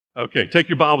Okay, take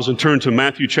your Bibles and turn to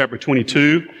Matthew chapter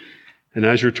 22. And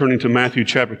as you're turning to Matthew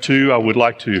chapter 2, I would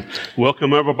like to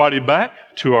welcome everybody back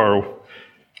to our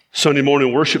Sunday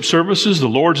morning worship services, the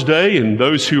Lord's Day, and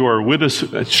those who are with us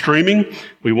streaming,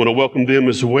 we want to welcome them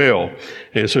as well.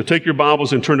 And so take your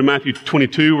Bibles and turn to Matthew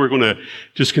 22. We're going to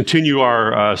just continue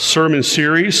our sermon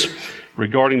series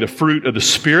regarding the fruit of the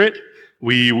Spirit.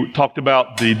 We talked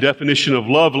about the definition of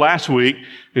love last week,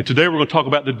 and today we're going to talk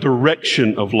about the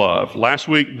direction of love. Last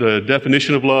week, the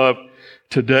definition of love.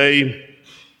 Today,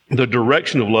 the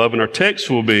direction of love. And our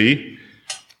text will be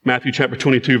Matthew chapter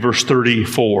 22, verse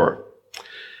 34.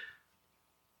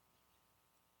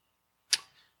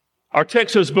 Our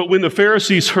text says, "But when the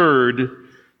Pharisees heard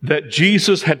that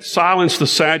Jesus had silenced the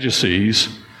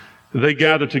Sadducees, they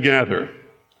gathered together.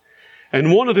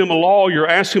 And one of them, a lawyer,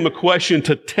 asked him a question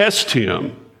to test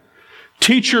him.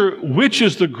 'Teacher, which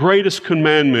is the greatest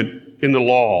commandment in the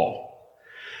law?'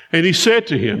 And he said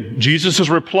to him," Jesus is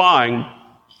replying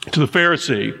to the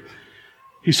Pharisee,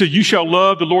 he said, "You shall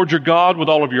love the Lord your God with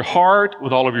all of your heart,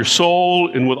 with all of your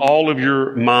soul, and with all of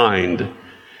your mind.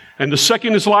 And the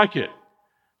second is like it.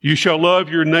 You shall love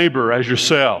your neighbor as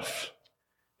yourself.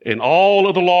 And all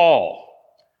of the law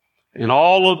and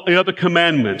all of the other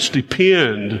commandments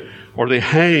depend or they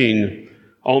hang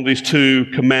on these two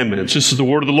commandments." This is the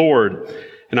word of the Lord,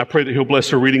 and I pray that He'll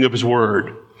bless the reading of His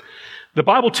word. The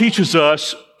Bible teaches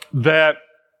us that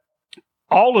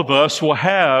all of us will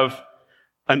have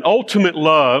an ultimate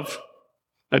love.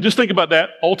 Now just think about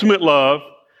that, ultimate love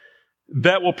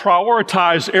that will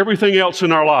prioritize everything else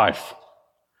in our life.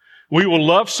 We will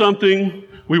love something,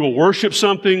 we will worship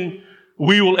something,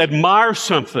 we will admire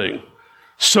something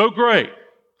so greatly,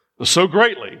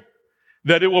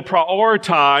 that it will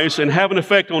prioritize and have an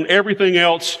effect on everything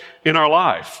else in our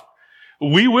life.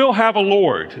 We will have a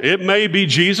Lord. It may be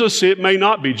Jesus, it may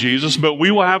not be Jesus, but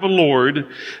we will have a Lord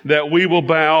that we will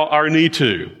bow our knee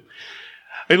to.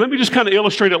 And let me just kind of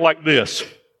illustrate it like this.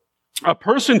 A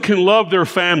person can love their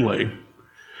family,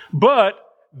 but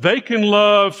they can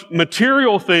love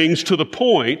material things to the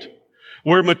point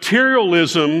where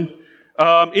materialism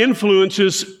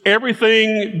influences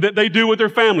everything that they do with their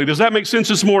family. Does that make sense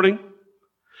this morning?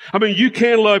 I mean, you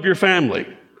can love your family,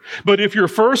 but if your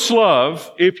first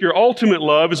love, if your ultimate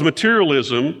love is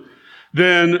materialism,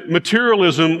 then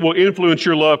materialism will influence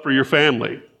your love for your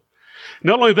family.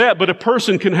 Not only that, but a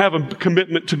person can have a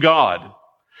commitment to God.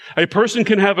 A person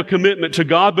can have a commitment to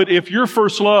God, but if your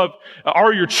first love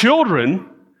are your children,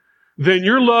 then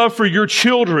your love for your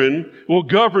children will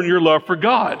govern your love for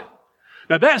God.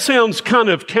 Now that sounds kind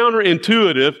of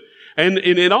counterintuitive, and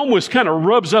it almost kind of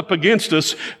rubs up against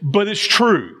us, but it's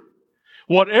true.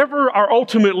 Whatever our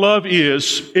ultimate love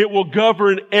is, it will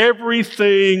govern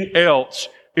everything else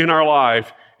in our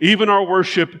life, even our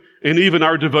worship and even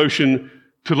our devotion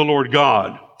to the Lord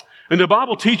God. And the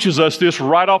Bible teaches us this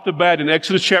right off the bat in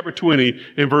Exodus chapter 20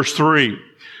 and verse 3.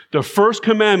 The first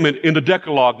commandment in the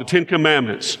Decalogue, the 10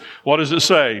 Commandments, what does it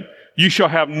say? You shall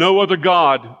have no other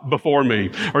God before me.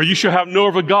 Or you shall have no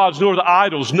other gods, no other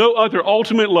idols, no other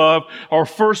ultimate love or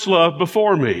first love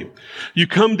before me. You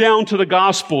come down to the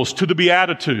Gospels, to the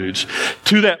Beatitudes,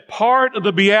 to that part of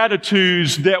the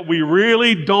Beatitudes that we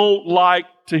really don't like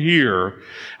to hear.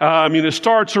 It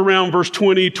starts around verse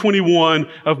 20, 21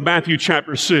 of Matthew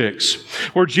chapter 6,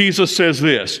 where Jesus says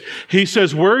this. He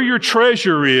says, "Where your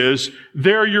treasure is,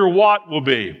 there your what will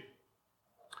be."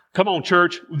 Come on,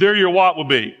 church. There your what will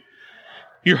be.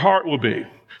 Your heart will be.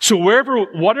 So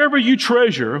whatever you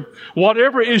treasure,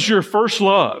 whatever is your first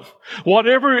love,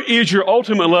 whatever is your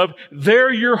ultimate love,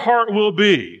 there your heart will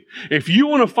be. If you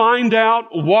want to find out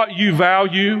what you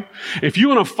value, if you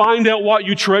want to find out what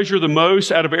you treasure the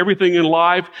most out of everything in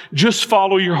life, just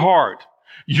follow your heart.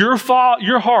 Your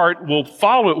heart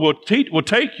will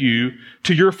take you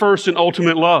to your first and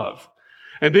ultimate love.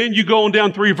 And then you go on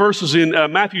down 3 verses in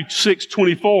Matthew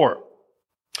 6:24.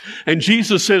 And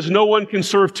Jesus says, no one can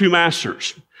serve two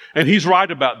masters. And He's right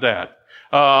about that.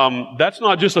 That's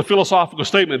not just a philosophical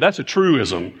statement. That's a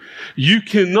truism. You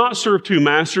cannot serve two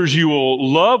masters. You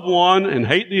will love one and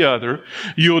hate the other.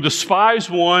 You will despise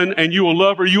one and you will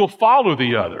love or you will follow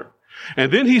the other.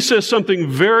 And then He says something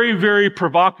very, very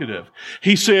provocative.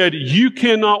 He said, you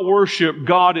cannot worship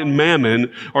God in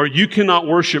mammon or you cannot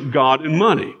worship God in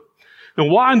money. And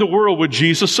why in the world would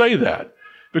Jesus say that?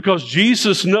 Because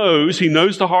Jesus knows, He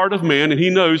knows the heart of man, and He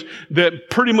knows that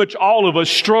pretty much all of us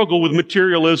struggle with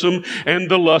materialism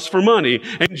and the lust for money.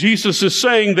 And Jesus is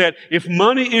saying that if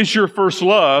money is your first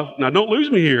love, now don't lose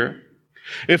me here,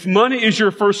 if money is your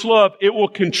first love, it will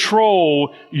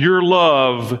control your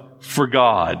love for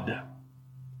God.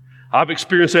 I've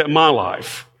experienced that in my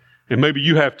life, and maybe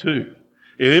you have too.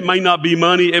 And it may not be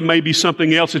money, it may be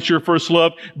something else that's your first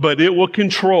love, but it will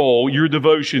control your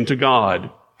devotion to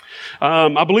God.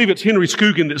 I believe it's Henry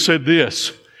Scougan that said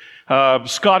this,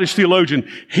 Scottish theologian.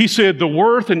 He said, the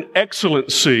worth and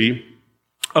excellency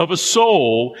of a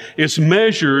soul is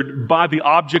measured by the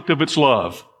object of its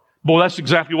love. Boy, that's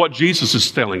exactly what Jesus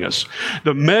is telling us.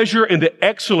 The measure and the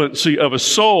excellency of a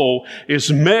soul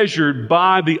is measured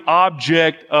by the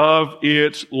object of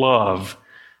its love.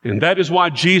 And that is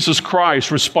why Jesus Christ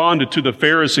responded to the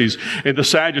Pharisees and the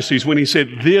Sadducees when he said,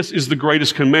 this is the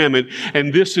greatest commandment,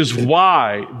 and this is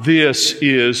why this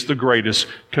is the greatest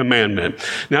commandment.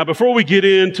 Now, before we get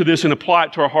into this and apply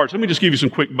it to our hearts, let me just give you some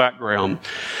quick background.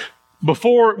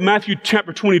 Before Matthew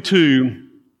chapter 22,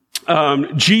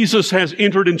 Jesus has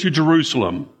entered into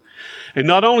Jerusalem. And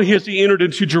not only has he entered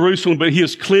into Jerusalem, but he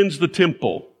has cleansed the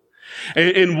temple.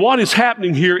 And what is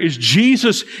happening here is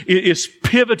Jesus is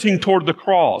pivoting toward the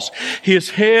cross. His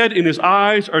head and his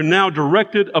eyes are now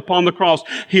directed upon the cross.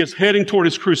 He is heading toward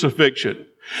his crucifixion.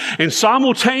 And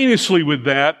simultaneously with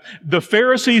that, the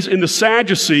Pharisees and the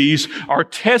Sadducees are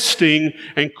testing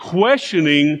and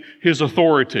questioning his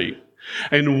authority.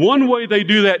 And one way they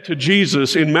do that to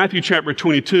Jesus in Matthew chapter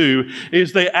 22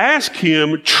 is they ask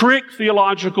him trick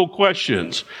theological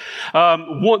questions.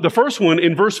 The first one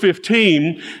in verse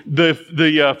 15,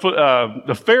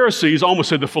 the Pharisees, almost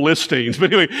said the Philistines,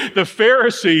 but anyway, the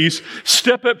Pharisees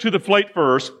step up to the plate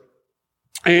first,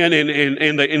 and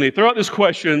they throw out this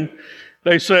question.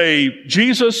 They say,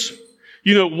 Jesus,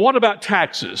 what about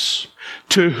taxes?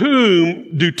 To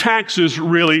whom do taxes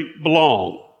really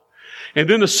belong? And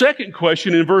then the second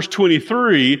question in verse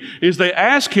 23 is they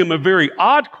ask him a very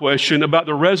odd question about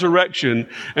the resurrection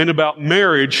and about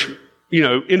marriage,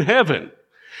 in heaven.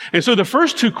 And so the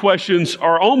first two questions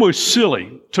are almost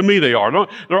silly. To me, they are.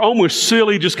 They're almost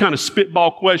silly, just kind of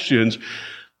spitball questions.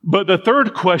 But the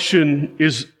third question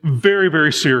is very,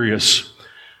 very serious.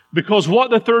 Because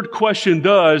what the third question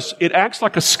does, it acts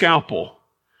like a scalpel.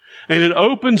 And it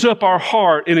opens up our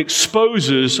heart and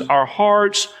exposes our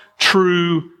heart's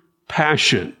true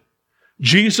passion.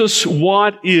 Jesus,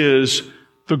 what is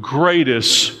the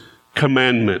greatest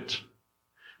commandment?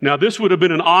 Now, this would have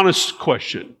been an honest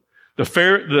question. The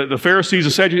Pharisees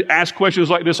and Sadducees ask questions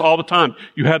like this all the time.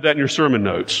 You have that in your sermon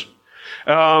notes.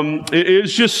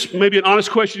 It's just maybe an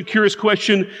honest question, curious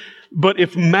question. But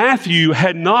if Matthew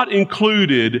had not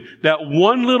included that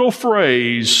one little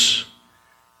phrase,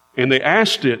 and the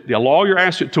lawyer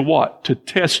asked it to what? To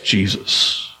test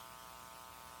Jesus.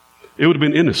 It would have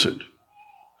been innocent.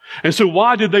 And so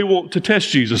why did they want to test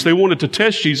Jesus? They wanted to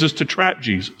test Jesus to trap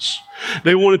Jesus.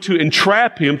 They wanted to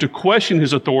entrap him, to question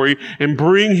his authority, and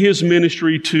bring his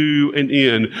ministry to an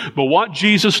end. But what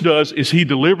Jesus does is he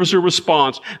delivers a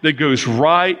response that goes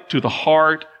right to the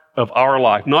heart of our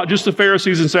life. Not just the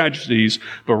Pharisees and Sadducees,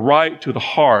 but right to the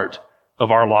heart of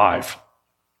our life.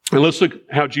 And let's look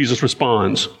how Jesus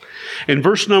responds. In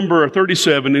verse number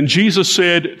 37, and Jesus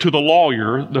said to the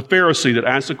lawyer, the Pharisee that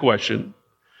asked the question,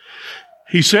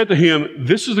 he said to him,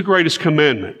 this is the greatest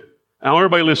commandment. Now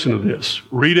everybody listen to this.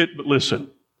 Read it, but listen.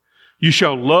 You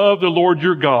shall love the Lord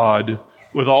your God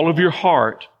with all of your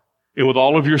heart and with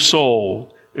all of your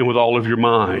soul and with all of your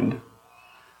mind.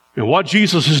 And what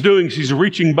Jesus is doing is he's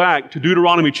reaching back to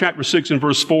Deuteronomy chapter 6 and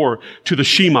verse 4 to the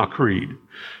Shema Creed,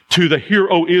 to the Hear,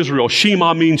 O Israel.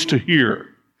 Shema means to hear.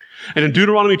 And in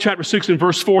Deuteronomy chapter 6 and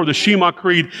verse 4, the Shema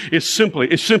Creed is simply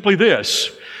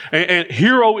this. And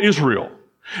Hear, O Israel.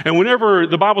 And whenever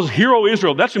the Bible says, Hear, O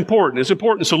Israel, that's important. It's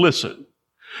important to listen.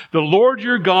 The Lord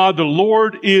your God, the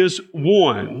Lord is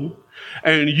one.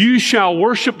 And you shall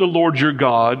worship the Lord your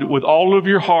God with all of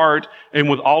your heart and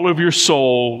with all of your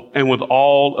soul and with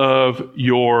all of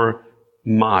your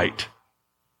might.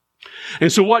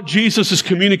 And so what Jesus is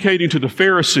communicating to the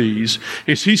Pharisees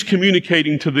is he's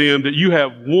communicating to them that you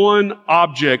have one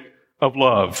object of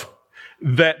love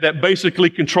that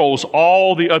basically controls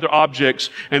all the other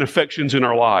objects and affections in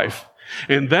our life.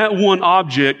 And that one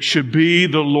object should be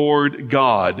the Lord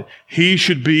God. He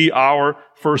should be our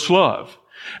first love.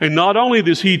 And not only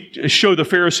does he show the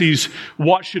Pharisees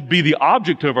what should be the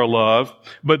object of our love,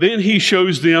 but then he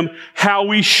shows them how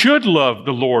we should love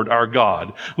the Lord our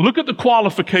God. Look at the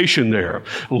qualification there.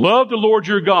 Love the Lord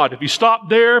your God. If you stop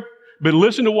there, but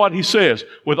listen to what he says,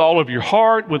 with all of your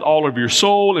heart, with all of your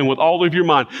soul, and with all of your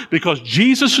mind. Because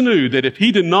Jesus knew that if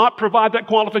he did not provide that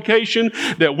qualification,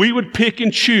 that we would pick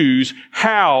and choose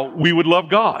how we would love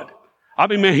God. I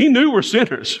mean, man, he knew we're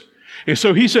sinners. And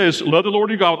so he says, love the Lord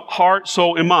your God, heart,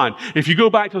 soul, and mind. If you go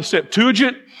back to the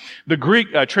Septuagint, the Greek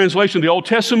translation of the Old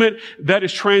Testament, that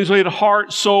is translated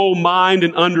heart, soul, mind,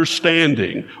 and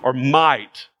understanding, or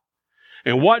might.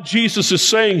 And what Jesus is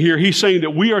saying here, he's saying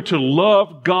that we are to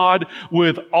love God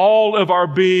with all of our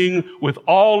being, with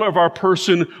all of our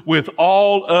person, with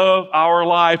all of our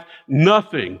life.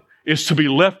 Nothing is to be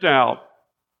left out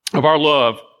of our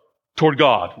love toward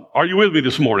God. Are you with me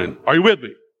this morning? Are you with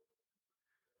me?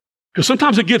 Because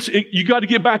sometimes you got to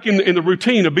get back in the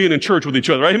routine of being in church with each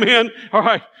other. Amen? All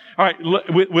right.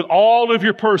 With all of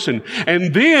your person.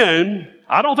 And then,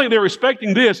 I don't think they're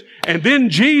expecting this. And then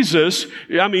Jesus,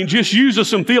 just uses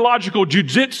some theological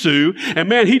jujitsu. And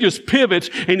man, he just pivots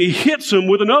and he hits them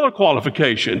with another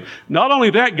qualification. Not only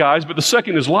that, guys, but the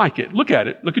second is like it. Look at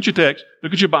it. Look at your text.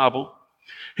 Look at your Bible.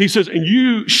 He says, and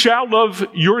you shall love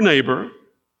your neighbor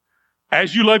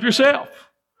as you love yourself,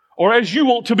 or as you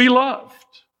want to be loved.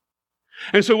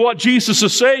 And so what Jesus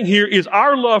is saying here is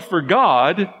our love for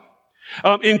God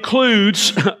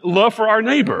includes love for our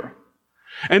neighbor.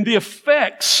 And the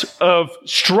effects of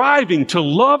striving to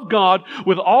love God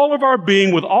with all of our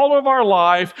being, with all of our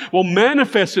life, will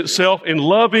manifest itself in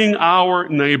loving our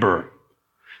neighbor.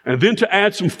 And then to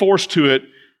add some force to it,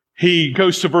 he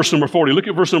goes to verse number 40. Look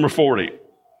at verse number 40.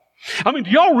 Do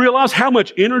y'all realize how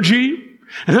much energy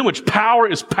and how much power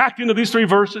is packed into these three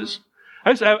verses?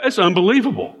 That's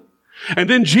unbelievable. And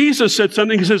then Jesus said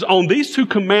something. He says, on these two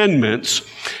commandments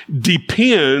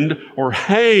depend or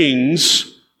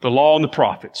hangs the law and the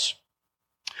prophets.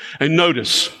 And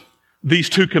notice these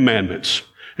two commandments.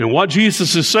 And what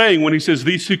Jesus is saying when he says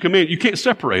these two commandments, you can't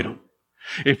separate them.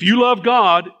 If you love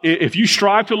God, if you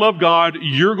strive to love God,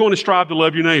 you're going to strive to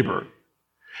love your neighbor.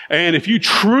 And if you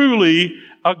truly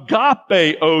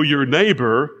agapeo your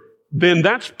neighbor, then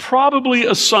that's probably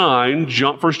a sign,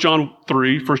 1 John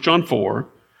 3, 1 John 4,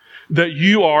 that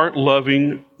you are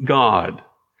loving God.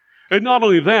 And not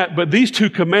only that, but these two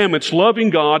commandments, loving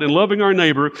God and loving our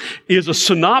neighbor, is a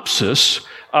synopsis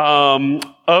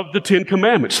of the Ten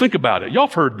Commandments. Think about it. Y'all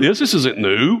have heard this. This isn't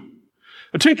new.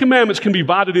 The Ten Commandments can be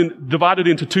divided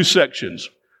into two sections.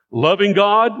 Loving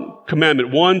God,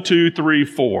 commandment 1, 2, 3,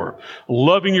 4.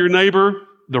 Loving your neighbor,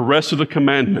 the rest of the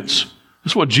commandments.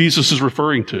 That's what Jesus is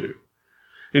referring to.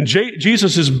 And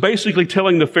Jesus is basically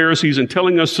telling the Pharisees and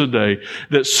telling us today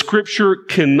that Scripture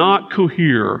cannot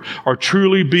cohere or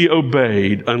truly be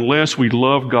obeyed unless we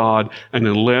love God and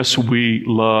unless we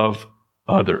love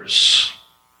others.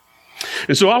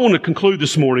 And so I want to conclude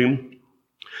this morning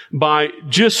by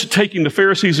just taking the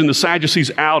Pharisees and the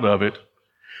Sadducees out of it.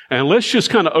 And let's just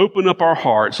kind of open up our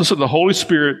hearts. Let's let the Holy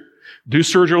Spirit do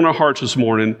surgery on our hearts this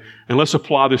morning, and let's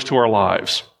apply this to our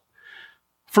lives.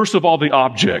 First of all, the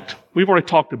object. We've already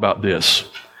talked about this.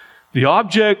 The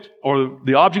object, or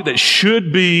the object that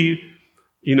should be,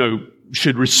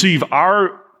 should receive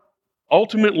our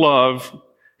ultimate love,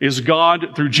 is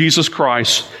God through Jesus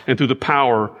Christ and through the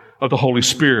power of the Holy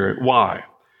Spirit. Why?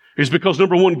 It's because,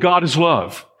 number one, God is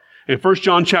love. In 1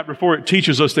 John chapter 4, it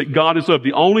teaches us that God is love.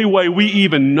 The only way we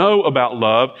even know about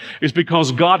love is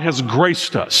because God has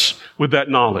graced us with that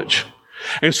knowledge.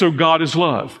 And so God is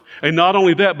love. And not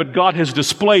only that, but God has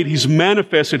displayed, He's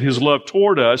manifested His love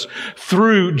toward us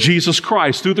through Jesus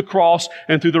Christ, through the cross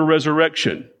and through the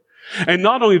resurrection. And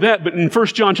not only that, but in 1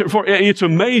 John chapter 4, it's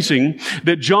amazing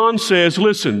that John says,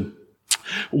 listen,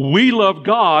 we love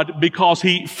God because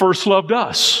He first loved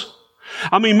us.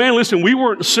 Listen, we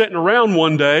weren't sitting around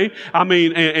one day, and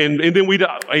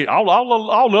then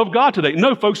I'll love God today.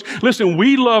 No, folks, listen,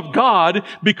 we love God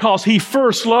because He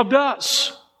first loved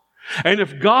us. And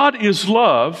if God is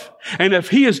love, and if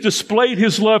He has displayed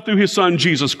His love through His Son,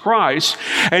 Jesus Christ,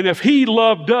 and if He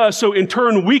loved us, so in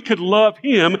turn we could love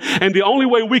Him, and the only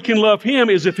way we can love Him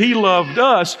is if He loved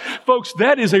us, folks,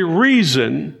 that is a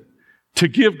reason to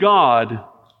give God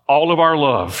all of our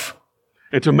love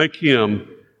and to make Him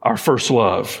our first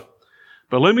love.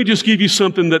 But let me just give you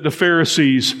something that the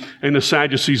Pharisees and the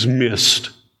Sadducees missed.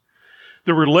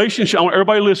 The relationship, I want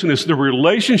everybody to listen to this, the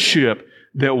relationship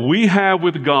that we have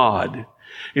with God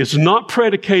is not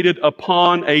predicated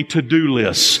upon a to-do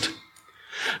list.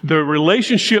 The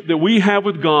relationship that we have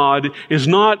with God is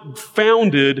not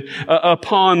founded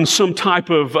upon some type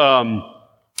of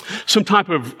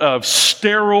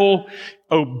sterile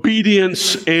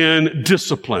obedience and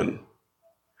discipline.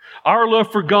 Our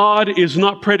love for God is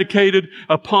not predicated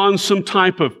upon some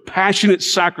type of passionate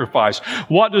sacrifice.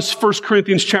 What does 1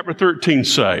 Corinthians chapter 13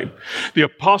 say? The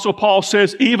Apostle Paul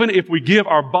says, even if we give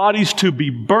our bodies to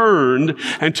be burned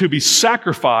and to be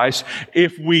sacrificed,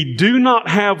 if we do not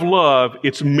have love,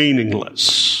 it's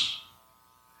meaningless.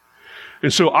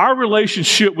 And so our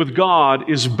relationship with God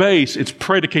is based, it's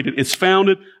predicated, it's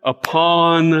founded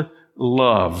upon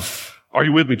love. Are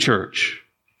you with me, church?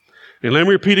 And let me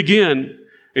repeat again.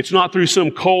 It's not through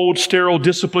some cold, sterile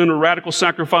discipline or radical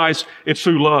sacrifice. It's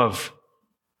through love.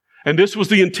 And this was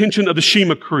the intention of the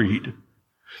Shema Creed.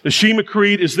 The Shema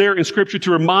Creed is there in Scripture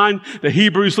to remind the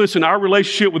Hebrews, listen, our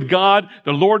relationship with God,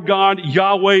 the Lord God,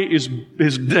 Yahweh,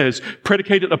 is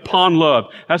predicated upon love.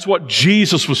 That's what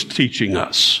Jesus was teaching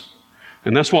us.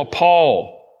 And that's what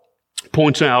Paul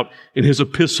points out in his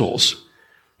epistles.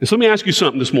 And so let me ask you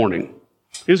something this morning.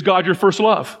 Is God your first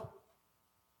love?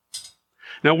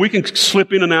 Now, we can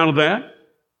slip in and out of that.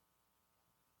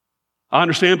 I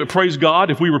understand, but praise God,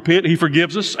 if we repent, He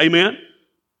forgives us. Amen?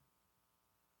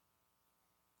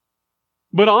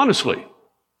 But honestly,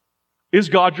 is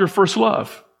God your first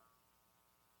love?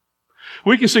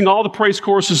 We can sing all the praise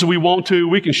choruses that we want to.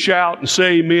 We can shout and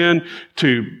say amen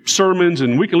to sermons,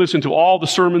 and we can listen to all the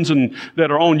sermons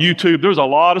that are on YouTube. There's a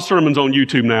lot of sermons on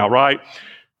YouTube now, right?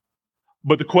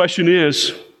 But the question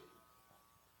is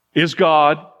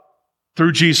God,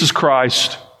 through Jesus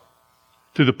Christ,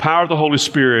 through the power of the Holy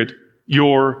Spirit,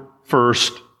 your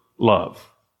first love?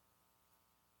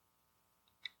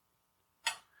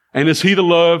 And is He the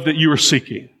love that you are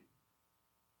seeking?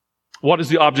 What is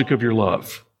the object of your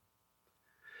love?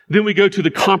 Then we go to the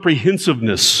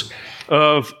comprehensiveness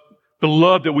of the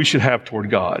love that we should have toward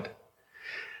God.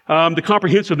 The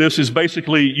comprehensiveness is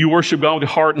basically you worship God with your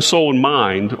heart and soul and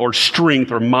mind, or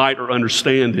strength or might or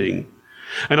understanding.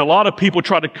 And a lot of people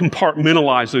try to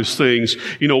compartmentalize those things.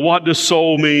 You know, what does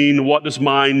soul mean? What does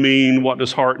mind mean? What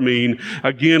does heart mean?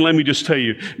 Again, let me just tell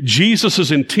you,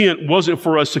 Jesus' intent wasn't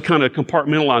for us to kind of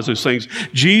compartmentalize those things.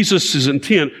 Jesus'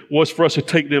 intent was for us to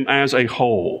take them as a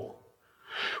whole.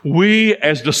 We,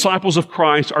 as disciples of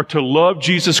Christ, are to love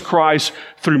Jesus Christ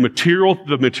through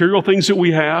the material things that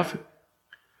we have.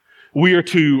 We are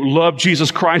to love Jesus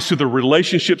Christ through the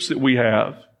relationships that we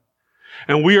have.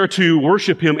 And we are to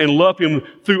worship Him and love Him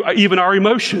through even our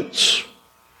emotions.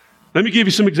 Let me give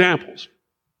you some examples.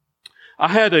 I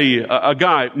had a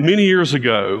guy many years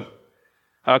ago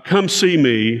come see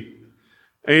me,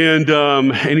 and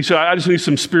he said, I just need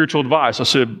some spiritual advice. I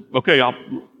said, okay,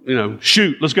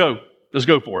 shoot, let's go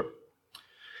for it.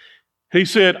 He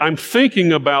said, I'm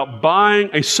thinking about buying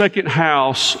a second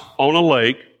house on a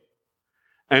lake,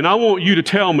 and I want you to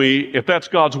tell me if that's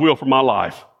God's will for my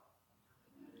life.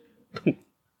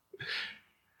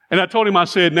 And I told him, I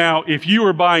said, now, if you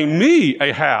were buying me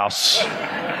a house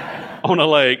on a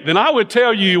lake, then I would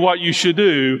tell you what you should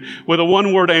do with a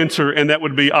one-word answer, and that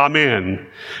would be amen.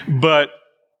 But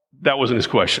that wasn't his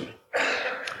question.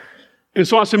 And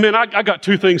so I said, man, I got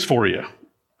two things for you.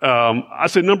 I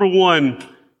said, number one,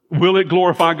 will it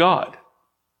glorify God?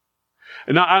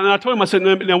 And I told him, I said,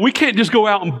 now we can't just go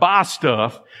out and buy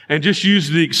stuff and just use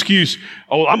the excuse,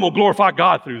 oh, I'm going to glorify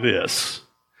God through this.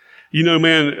 You know,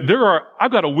 man,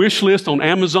 I've got a wish list on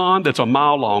Amazon that's a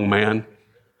mile long, man.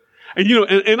 And you know,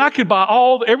 and I could buy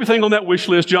everything on that wish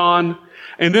list, John,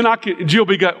 and then Jill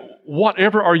be got,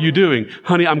 whatever are you doing?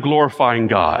 Honey, I'm glorifying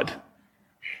God.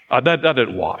 That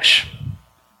didn't wash.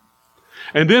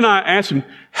 And then I asked him,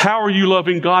 how are you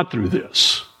loving God through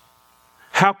this?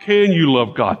 How can you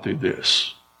love God through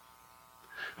this?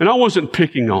 And I wasn't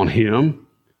picking on him,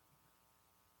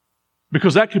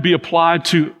 because that could be applied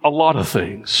to a lot of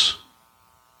things.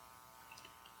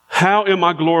 How am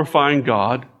I glorifying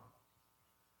God?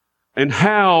 And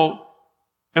how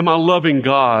am I loving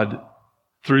God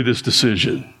through this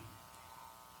decision?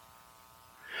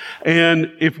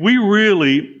 And if we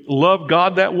really love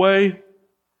God that way,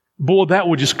 boy, that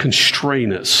would just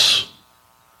constrain us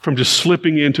from just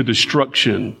slipping into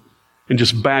destruction and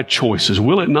just bad choices,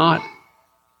 will it not?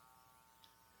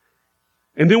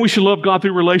 And then we should love God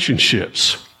through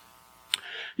relationships.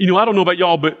 You know, I don't know about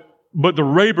y'all, but the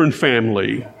Rayburn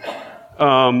family,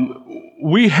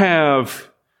 we have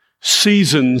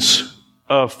seasons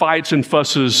of fights and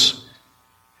fusses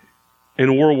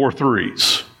in World War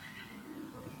III's.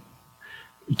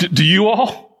 Do you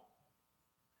all?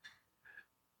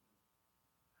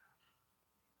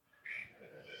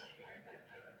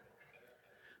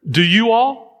 Do you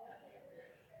all?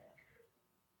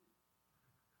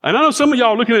 And I know some of y'all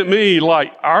are looking at me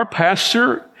like, our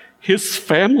pastor, his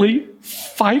family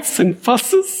fights and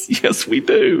fusses? Yes, we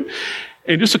do.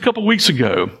 And just a couple weeks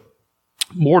ago,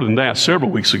 more than that,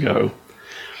 several weeks ago,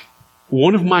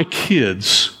 one of my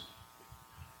kids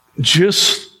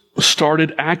just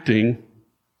started acting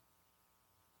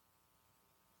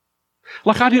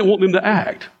like I didn't want them to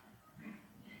act.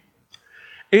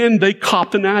 And they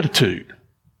copped an attitude.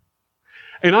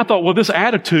 And I thought, well, this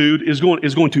attitude is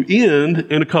going to end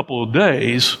in a couple of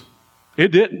days. It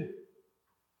didn't.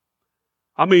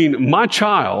 I mean, my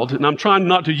child, and I'm trying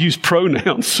not to use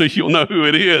pronouns so you'll know who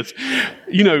it is.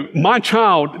 You know, my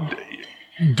child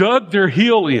dug their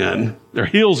heels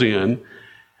in,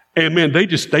 And man, they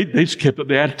just kept up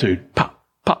the attitude. Pop,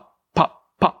 pop, pop,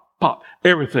 pop, pop.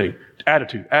 Everything.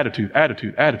 Attitude, attitude,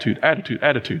 attitude, attitude, attitude,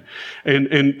 attitude.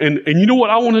 And you know what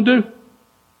I want to do?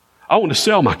 I want to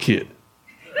sell my kid.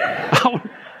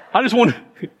 I just want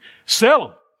to sell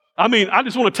him. I mean, I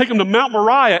just want to take him to Mount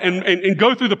Moriah and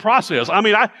go through the process. I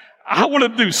mean, I want to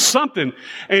do something.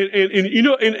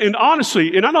 And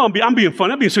honestly, and I know I'm being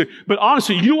funny, I'm being serious, but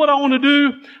honestly, you know what I want to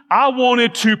do? I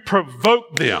wanted to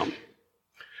provoke them.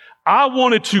 I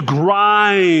wanted to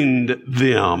grind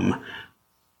them.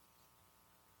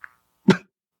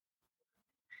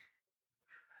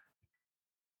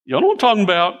 Y'all know what I'm talking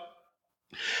about?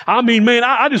 I mean, man,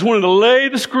 I just wanted to lay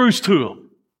the screws to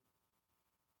them.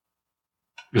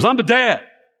 Because I'm the dad.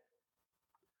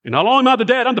 And not only am I the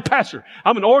dad, I'm the pastor.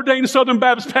 I'm an ordained Southern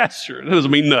Baptist pastor. That doesn't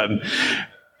mean nothing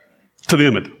to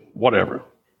them, whatever.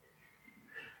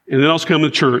 And then I was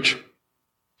coming to church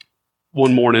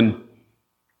one morning,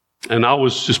 and I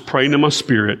was just praying in my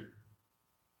spirit,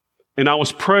 and I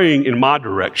was praying in my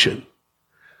direction.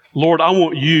 Lord, I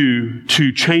want you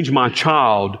to change my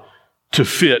child to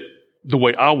fit the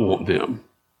way I want them.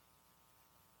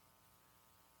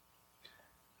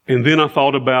 And then I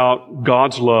thought about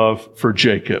God's love for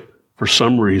Jacob. For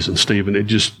some reason, Stephen,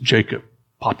 Jacob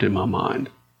popped in my mind.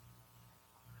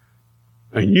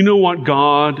 And you know what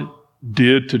God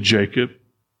did to Jacob?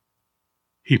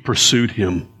 He pursued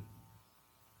him.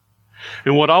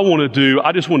 And what I want to do,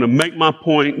 I just want to make my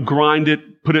point, grind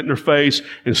it, put it in their face,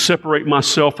 and separate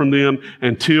myself from them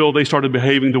until they started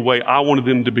behaving the way I wanted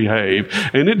them to behave.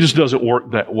 And it just doesn't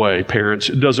work that way, parents.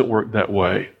 It doesn't work that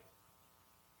way.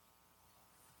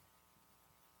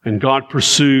 And God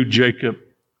pursued Jacob,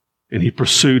 and he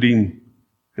pursued him,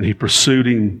 and he pursued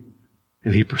him,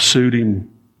 and he pursued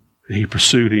him, and he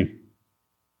pursued him.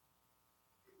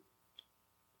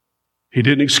 He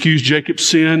didn't excuse Jacob's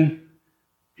sin.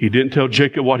 He didn't tell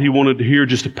Jacob what he wanted to hear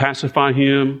just to pacify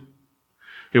him.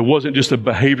 It wasn't just a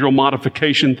behavioral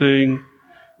modification thing.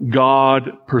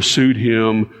 God pursued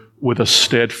him with a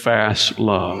steadfast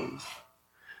love.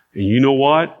 And you know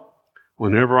what?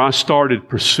 Whenever I started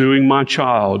pursuing my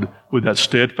child with that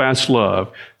steadfast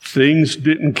love, things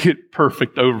didn't get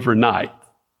perfect overnight.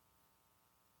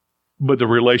 But the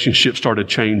relationship started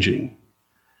changing.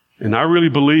 And I really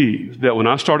believe that when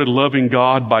I started loving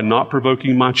God by not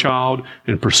provoking my child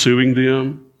and pursuing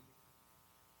them,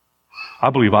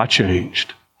 I believe I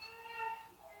changed.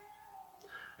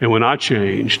 And when I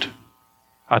changed,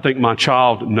 I think my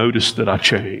child noticed that I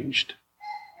changed.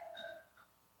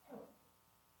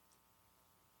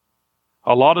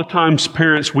 A lot of times,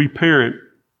 parents, we parent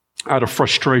out of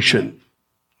frustration.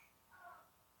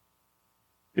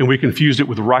 And we confuse it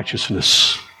with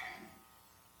righteousness.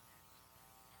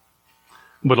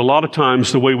 But a lot of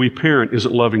times, the way we parent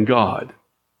isn't loving God.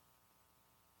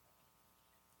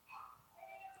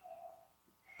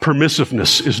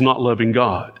 Permissiveness is not loving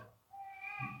God.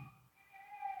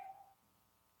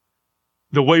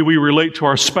 The way we relate to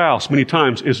our spouse many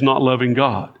times is not loving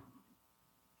God.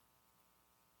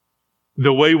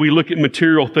 The way we look at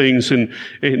material things and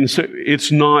say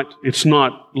it's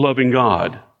not loving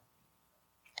God.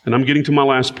 And I'm getting to my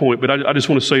last point, but I just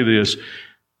want to say this.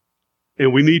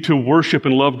 And we need to worship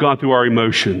and love God through our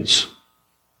emotions.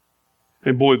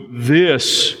 And boy,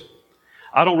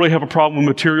 I don't really have a problem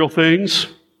with material things.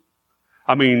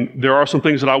 I mean, there are some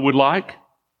things that I would like.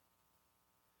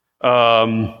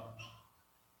 And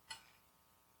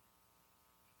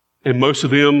most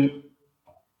of them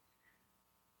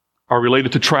are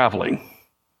related to traveling.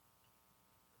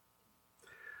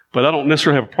 But I don't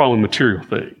necessarily have a problem with material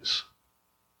things.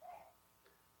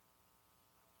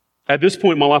 At this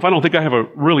point in my life, I don't think I have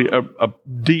a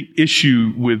deep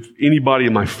issue with anybody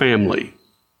in my family.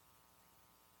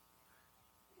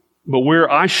 But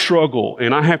where I struggle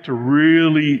and I have to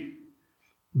really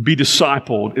be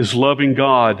discipled is loving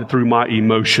God through my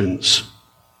emotions.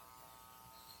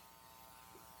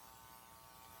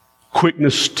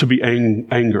 Quickness to be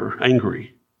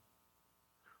angry.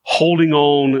 Holding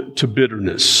on to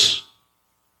bitterness.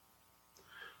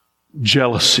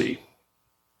 Jealousy.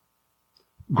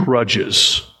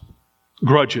 Grudges.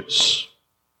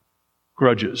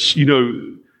 You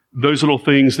know, those little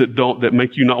things that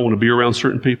make you not want to be around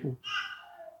certain people.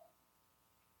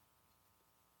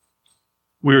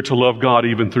 We are to love God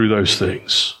even through those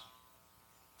things.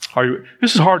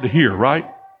 This is hard to hear, right?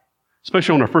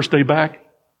 Especially on our first day back.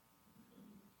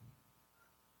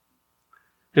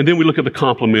 And then we look at the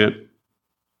compliment,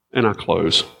 and I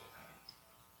close.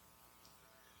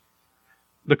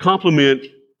 The compliment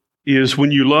is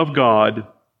when you love God,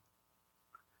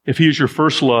 if He is your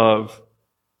first love,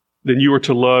 then you are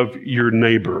to love your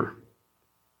neighbor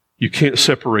You can't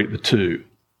separate the two.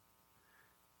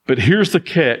 But here's the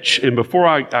catch, and before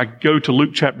I go to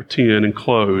Luke chapter 10 and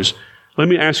close, let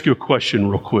me ask you a question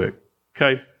real quick,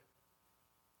 okay?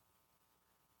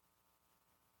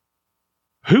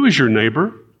 Who is your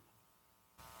neighbor?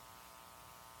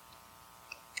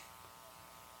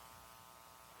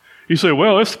 You say,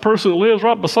 well, it's the person that lives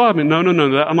right beside me. No,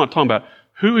 I'm not talking about.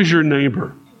 Who is your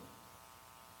neighbor?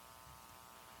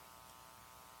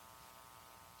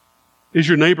 Is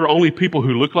your neighbor only people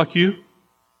who look like you?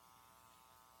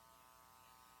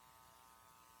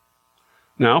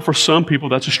 Now, for some people,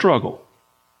 that's a struggle.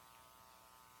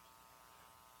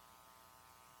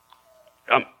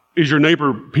 Is your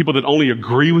neighbor people that only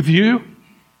agree with you?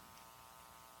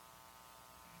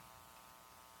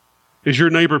 Is your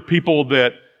neighbor people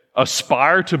that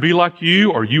aspire to be like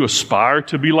you, or you aspire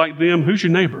to be like them? Who's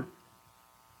your neighbor?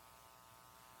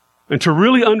 And to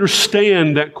really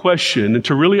understand that question, and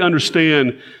to really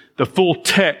understand the full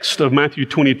text of Matthew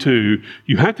 22,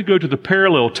 you have to go to the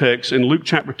parallel text in Luke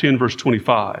chapter 10, verse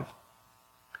 25.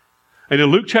 And in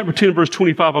Luke chapter 10, verse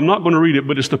 25, I'm not going to read it,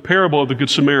 but it's the parable of the Good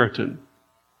Samaritan.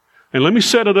 And let me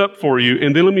set it up for you,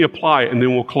 and then let me apply it, and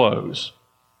then we'll close.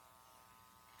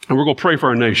 And we're going to pray for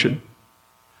our nation.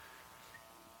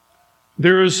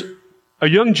 There is a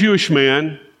young Jewish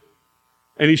man,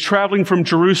 and he's traveling from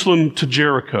Jerusalem to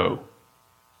Jericho.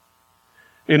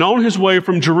 And on his way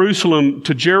from Jerusalem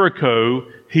to Jericho,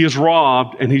 he is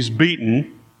robbed and he's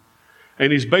beaten,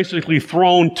 and he's basically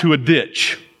thrown to a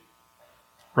ditch.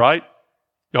 Right?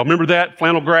 Y'all remember that?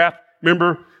 Flannel graph?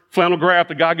 Remember? Flannel graph,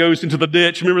 the guy goes into the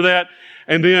ditch. Remember that?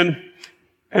 And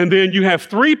then you have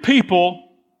three people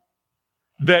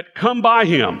that come by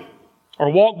him or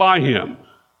walk by him.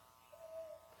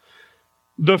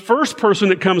 The first person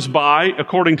that comes by,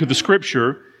 according to the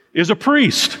scripture, is a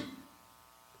priest.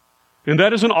 And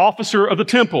that is an officer of the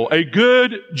temple, a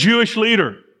good Jewish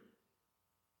leader.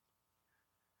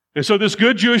 And so this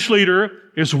good Jewish leader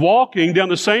is walking down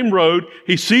the same road.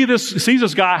 He sees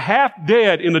this guy half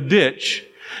dead in the ditch.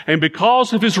 And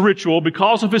because of his ritual,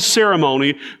 because of his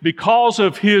ceremony, because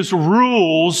of his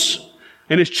rules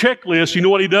and his checklist, you know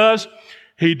what he does?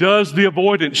 He does the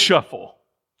avoidance shuffle.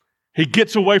 He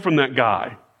gets away from that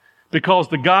guy because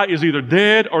the guy is either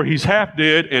dead or he's half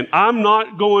dead, and I'm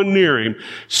not going near him.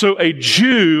 So a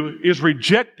Jew is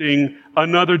rejecting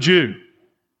another Jew.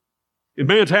 The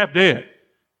man's half dead.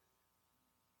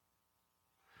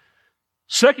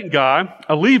 Second guy,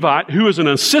 a Levite who is an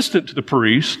assistant to the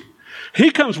priest, he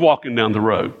comes walking down the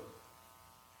road.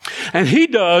 And he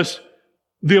does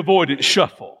the avoidance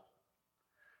shuffle.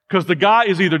 Because the guy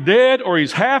is either dead or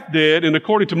he's half dead, and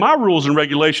according to my rules and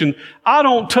regulation, I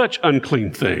don't touch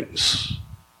unclean things.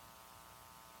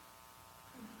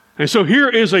 And so here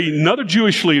is another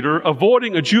Jewish leader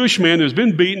avoiding a Jewish man who's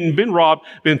been beaten, been robbed,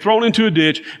 been thrown into a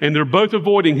ditch, and they're both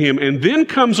avoiding him. And then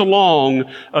comes along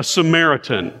a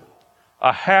Samaritan,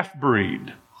 a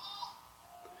half-breed.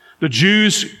 The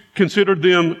Jews considered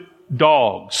them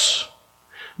dogs.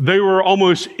 They were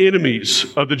almost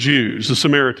enemies of the Jews, the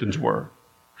Samaritans were.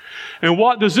 And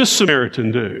what does this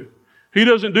Samaritan do? He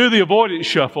doesn't do the avoidance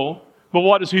shuffle, but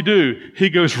what does he do? He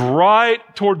goes right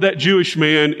toward that Jewish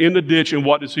man in the ditch, and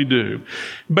what does he do?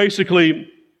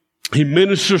 Basically, he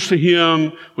ministers to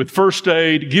him with first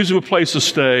aid, gives him a place to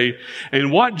stay,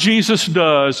 and what Jesus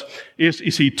does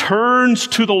is he turns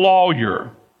to the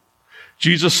lawyer.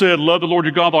 Jesus said, love the Lord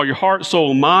your God with all your heart, soul,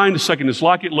 and mind. The second is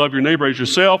like it, love your neighbor as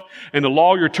yourself. And the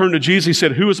lawyer turned to Jesus. He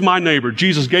said, who is my neighbor?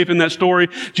 Jesus gave him that story.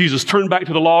 Jesus turned back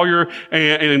to the lawyer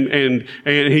and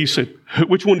he said,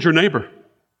 which one's your neighbor?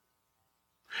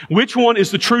 Which one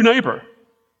is the true neighbor?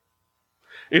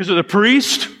 Is it the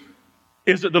priest?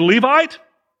 Is it the Levite?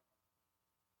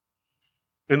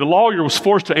 And the lawyer was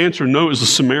forced to answer, no, it was the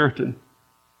Samaritan.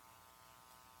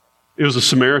 It was a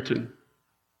Samaritan.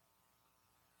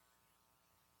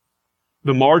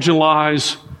 The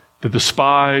marginalized, the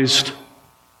despised,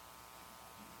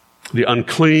 the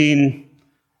unclean,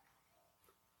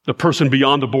 the person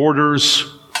beyond the borders,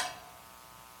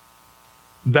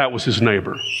 that was his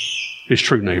neighbor, his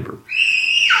true neighbor.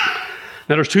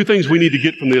 Now, there's two things we need to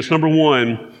get from this. Number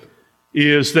one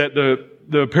is that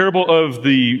the parable of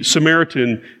the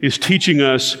Samaritan is teaching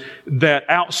us that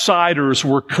outsiders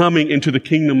were coming into the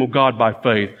kingdom of God by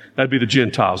faith. That'd be the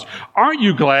Gentiles. Aren't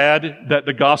you glad that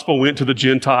the gospel went to the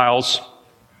Gentiles?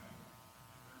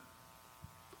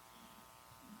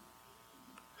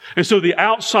 And so the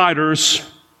outsiders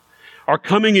are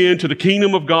coming into the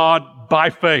kingdom of God by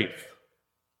faith.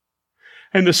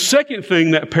 And the second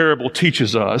thing that parable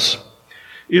teaches us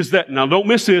is that, now don't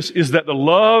miss this, is that the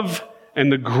love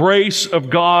and the grace of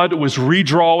God was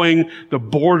redrawing the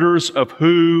borders of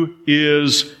who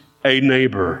is a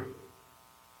neighbor.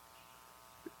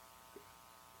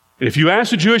 If you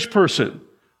ask a Jewish person,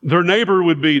 their neighbor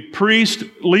would be priest,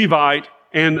 Levite,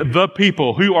 and the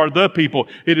people. Who are the people?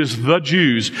 It is the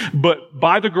Jews. But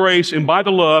by the grace and by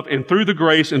the love and through the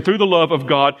grace and through the love of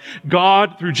God,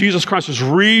 God, through Jesus Christ, is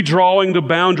redrawing the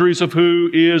boundaries of who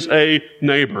is a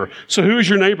neighbor. So who is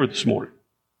your neighbor this morning?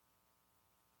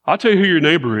 I'll tell you who your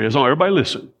neighbor is. Oh, everybody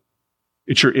listen.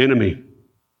 It's your enemy.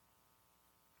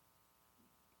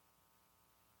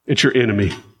 It's your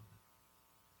enemy.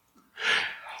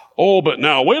 Oh, but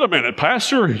now, wait a minute,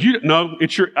 Pastor. No,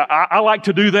 it's your, I like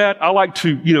to do that. I like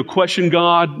to, question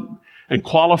God and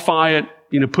qualify it,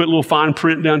 put a little fine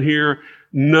print down here.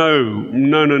 No.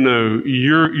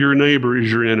 Your neighbor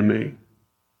is your enemy.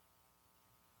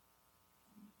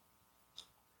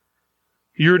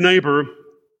 Your neighbor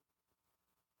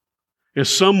is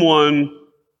someone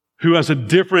who has a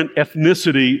different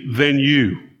ethnicity than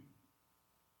you.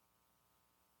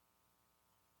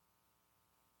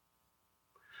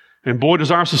 And boy, does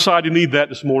our society need that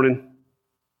this morning.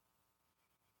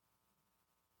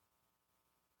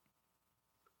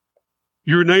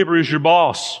 Your neighbor is your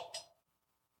boss.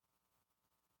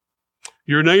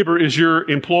 Your neighbor is your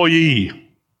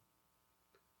employee.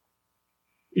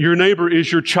 Your neighbor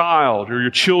is your child or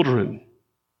your children.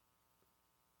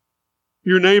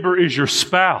 Your neighbor is your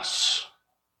spouse.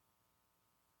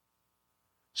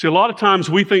 See, a lot of times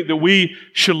we think that we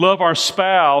should love our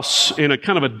spouse in a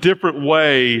kind of a different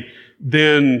way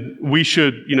than we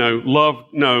should, love.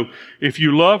 No. If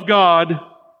you love God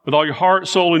with all your heart,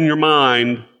 soul, and your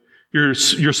mind, your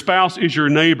spouse is your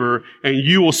neighbor, and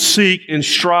you will seek and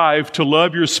strive to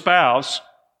love your spouse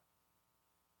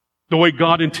the way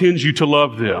God intends you to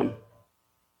love them.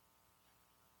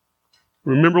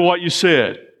 Remember what you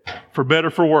said, for better,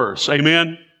 for worse.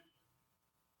 Amen?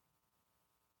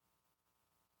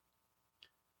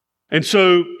 And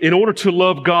so, in order to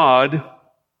love God,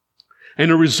 and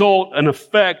a result, an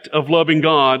effect of loving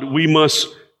God, we must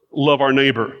love our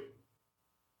neighbor.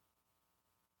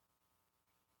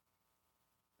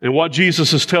 And what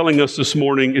Jesus is telling us this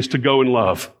morning is to go in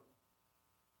love.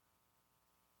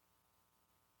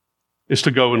 Is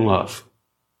to go in love.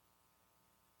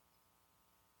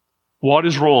 What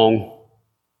is wrong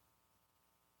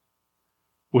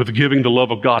with giving the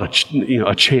love of God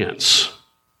a chance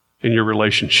in your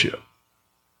relationship?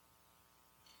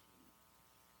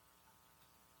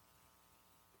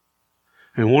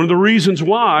 And one of the reasons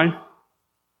why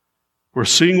we're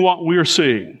seeing what we are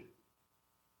seeing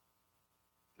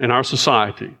in our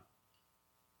society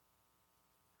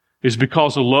is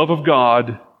because the love of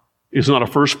God is not a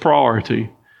first priority,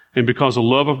 and because the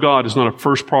love of God is not a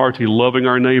first priority, loving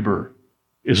our neighbor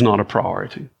is not a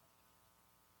priority.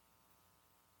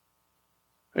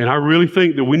 And I really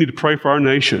think that we need to pray for our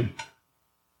nation.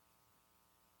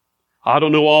 I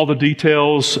don't know all the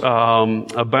details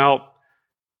about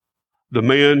the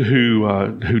man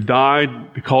who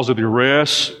died because of the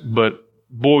arrest, but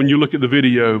boy, when you look at the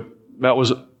video, that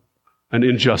was an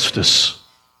injustice.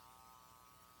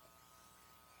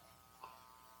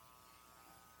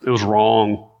 It was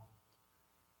wrong.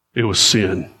 It was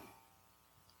sin.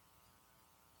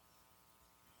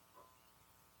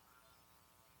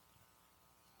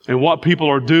 And what people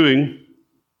are doing,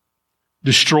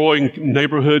 destroying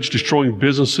neighborhoods, destroying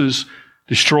businesses,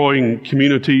 destroying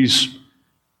communities,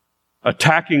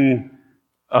 attacking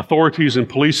authorities and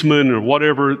policemen or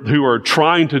whatever who are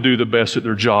trying to do the best at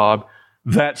their job,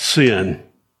 that's sin.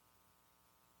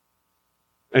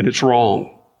 And it's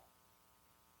wrong.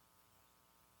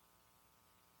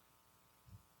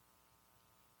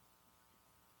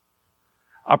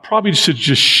 I probably should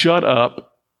just shut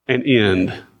up and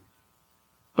end.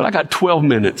 But I got 12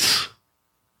 minutes.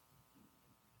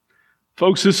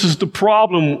 Folks, this is the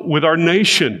problem with our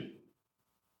nation.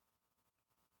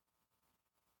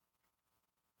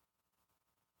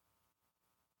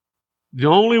 The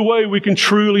only way we can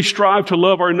truly strive to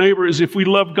love our neighbor is if we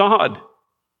love God.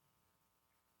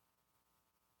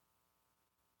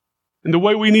 And the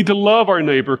way we need to love our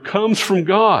neighbor comes from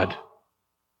God.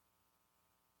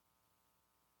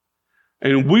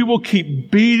 And we will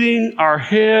keep beating our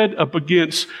head up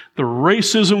against the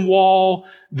racism wall,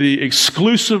 the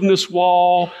exclusiveness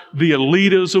wall, the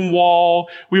elitism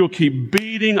wall. We will keep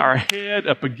beating our head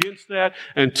up against that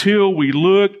until we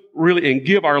look really and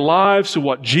give our lives to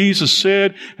what Jesus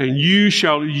said. And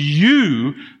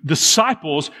you,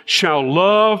 disciples, shall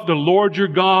love the Lord your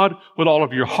God with all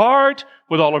of your heart,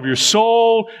 with all of your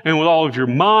soul, and with all of your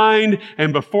mind.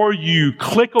 And before you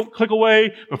click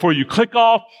away, before you click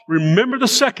off, remember the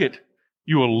second.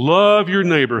 You will love your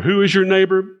neighbor. Who is your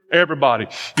neighbor? Everybody.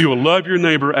 You will love your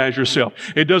neighbor as yourself.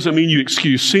 It doesn't mean you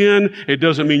excuse sin. It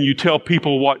doesn't mean you tell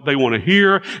people what they want to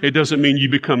hear. It doesn't mean you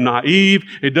become naive.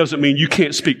 It doesn't mean you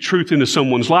can't speak truth into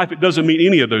someone's life. It doesn't mean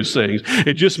any of those things.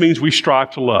 It just means we strive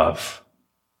to love.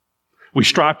 We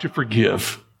strive to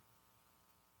forgive.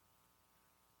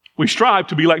 We strive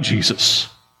to be like Jesus.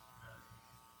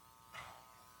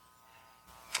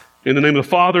 In the name of the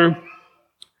Father,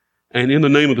 and in the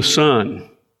name of the Son,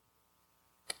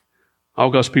 all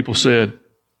God's people said,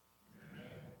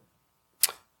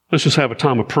 let's just have a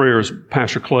time of prayer as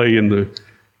Pastor Clay and the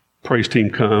praise team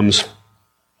comes.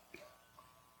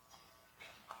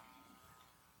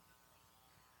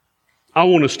 I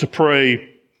want us to pray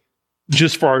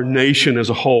just for our nation as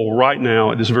a whole right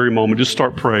now at this very moment. Just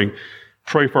start praying.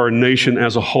 Pray for our nation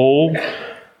as a whole.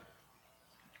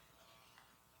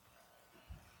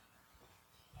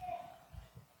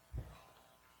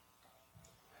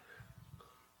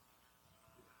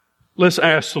 Let's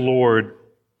ask the Lord,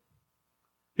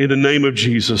 in the name of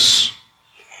Jesus,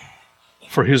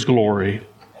 for His glory,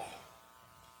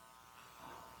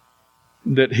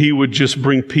 that He would just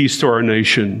bring peace to our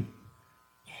nation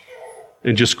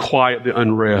and just quiet the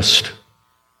unrest.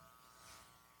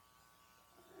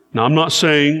 Now, I'm not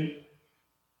saying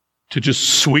to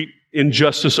just sweep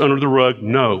injustice under the rug.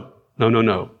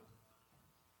 No.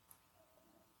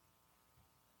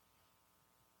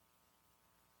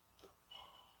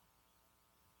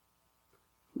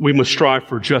 We must strive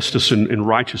for justice and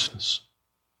righteousness.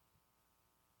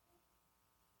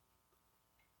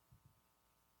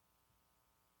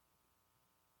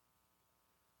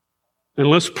 And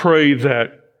let's pray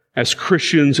that as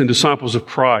Christians and disciples of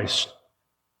Christ,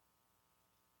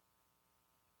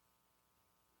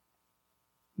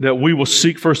 that we will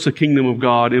seek first the kingdom of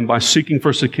God, and by seeking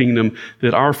first the kingdom,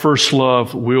 that our first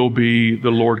love will be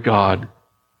the Lord God.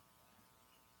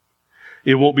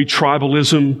 It won't be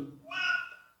tribalism.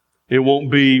 It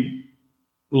won't be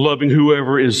loving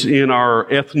whoever is in our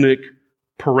ethnic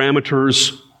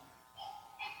parameters,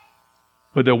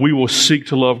 but that we will seek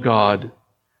to love God,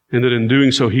 and that in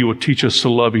doing so, He will teach us to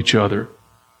love each other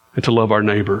and to love our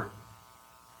neighbor.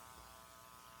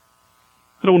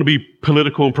 I don't want to be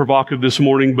political and provocative this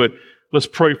morning, but let's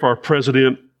pray for our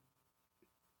president.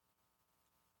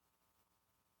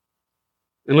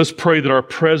 And let's pray that our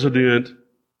president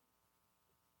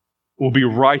will be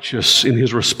righteous in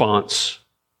his response.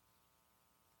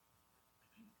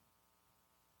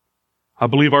 I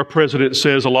believe our president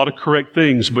says a lot of correct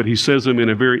things, but he says them in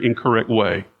a very incorrect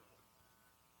way.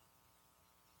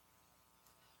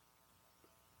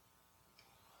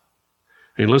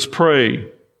 And let's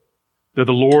pray that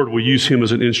the Lord will use him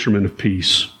as an instrument of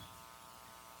peace.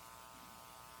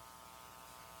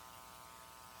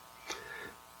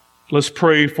 Let's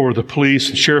pray for the police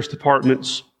and sheriff's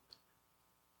departments.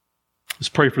 Let's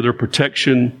pray for their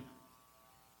protection.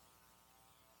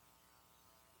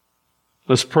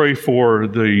 Let's pray for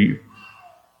the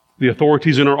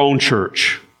authorities in our own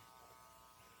church.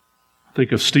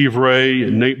 Think of Steve Ray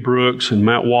and Nate Brooks and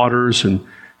Matt Waters, and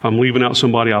if I'm leaving out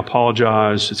somebody, I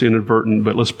apologize. It's inadvertent,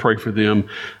 but let's pray for them,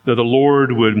 that the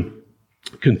Lord would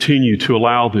continue to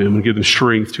allow them and give them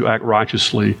strength to act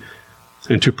righteously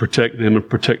and to protect them and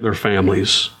protect their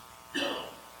families.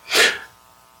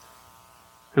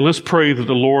 And let's pray that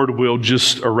the Lord will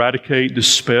just eradicate,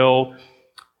 dispel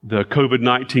the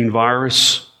COVID-19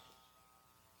 virus.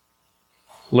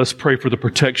 Let's pray for the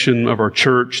protection of our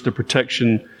church, the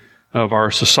protection of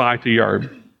our society.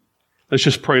 Let's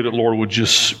just pray that the Lord would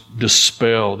just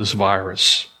dispel this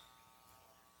virus.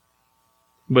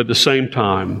 But at the same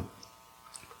time,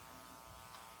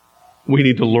 we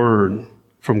need to learn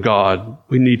from God.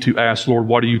 We need to ask, Lord,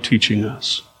 what are you teaching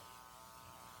us?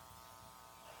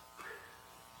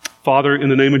 Father, in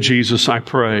the name of Jesus, I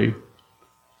pray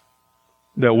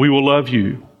that we will love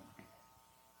you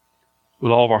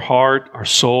with all of our heart, our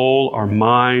soul, our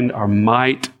mind, our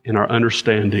might, and our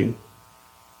understanding.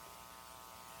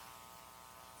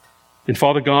 And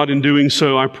Father God, in doing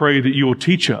so, I pray that you will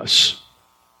teach us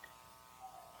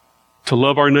to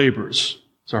love our neighbors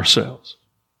as ourselves.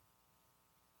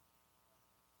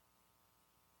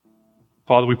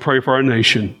 Father, we pray for our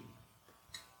nation.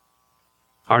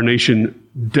 Our nation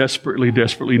desperately,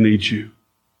 desperately needs you.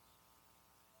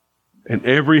 And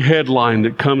every headline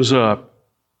that comes up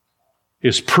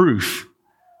is proof,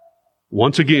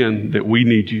 once again, that we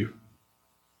need you.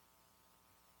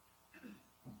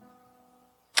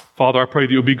 Father, I pray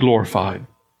that you'll be glorified,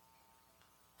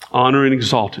 honored and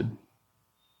exalted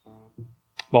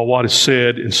by what is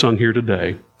said and sung here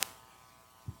today.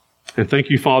 And thank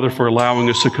you, Father, for allowing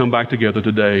us to come back together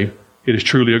today It is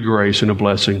truly a grace and a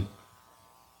blessing.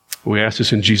 We ask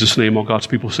this in Jesus' name, all God's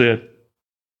people said.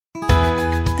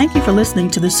 Thank you for listening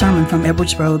to this sermon from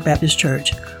Edwards Road Baptist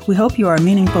Church. We hope you are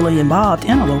meaningfully involved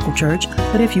in a local church,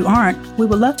 but if you aren't, we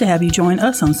would love to have you join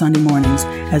us on Sunday mornings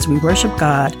as we worship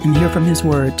God and hear from His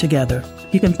Word together.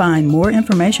 You can find more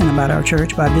information about our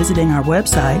church by visiting our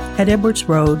website at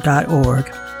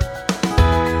edwardsroad.org.